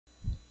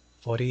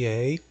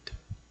48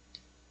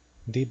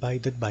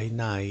 divided by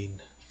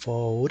 9.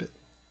 4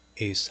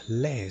 is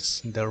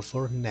less,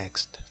 therefore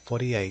next.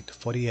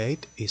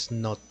 48 is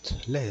not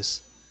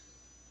less.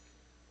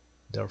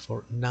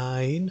 Therefore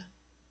 9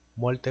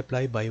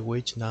 multiplied by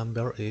which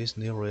number is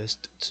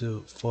nearest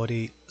to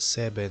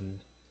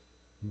 47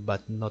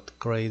 but not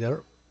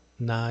greater.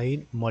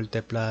 9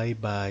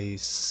 multiplied by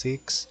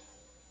 6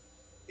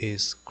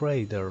 is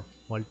greater.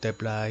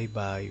 Multiplied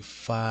by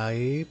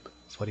 5,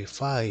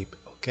 45,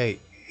 okay,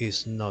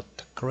 is not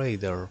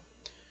greater.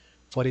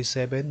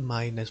 47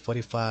 minus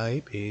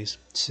 45 is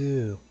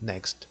 2.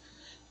 Next,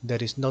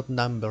 there is not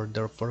number,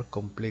 therefore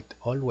complete,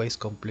 always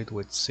complete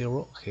with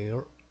 0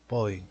 here,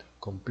 point,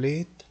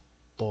 complete,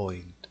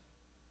 point.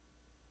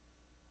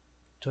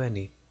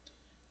 20.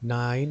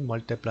 9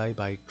 multiplied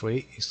by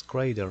 3 is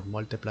greater,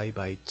 multiplied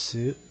by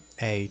 2,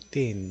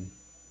 18.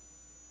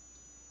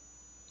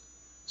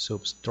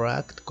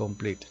 Subtract,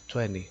 complete,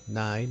 20.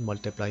 9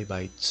 multiplied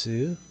by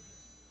 2,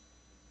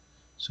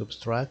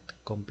 subtract,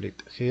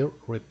 complete. Here,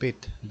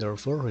 repeat,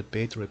 therefore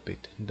repeat,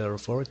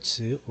 therefore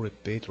 2,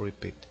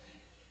 repeat.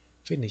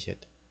 Finish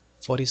it.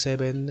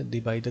 47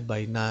 divided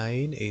by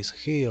 9 is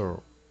here,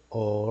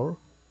 or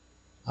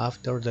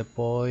after the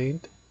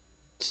point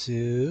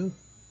 2,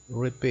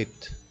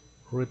 repeat,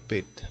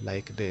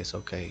 like this,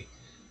 okay,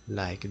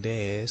 like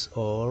this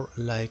or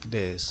like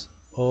this,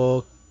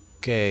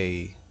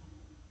 okay.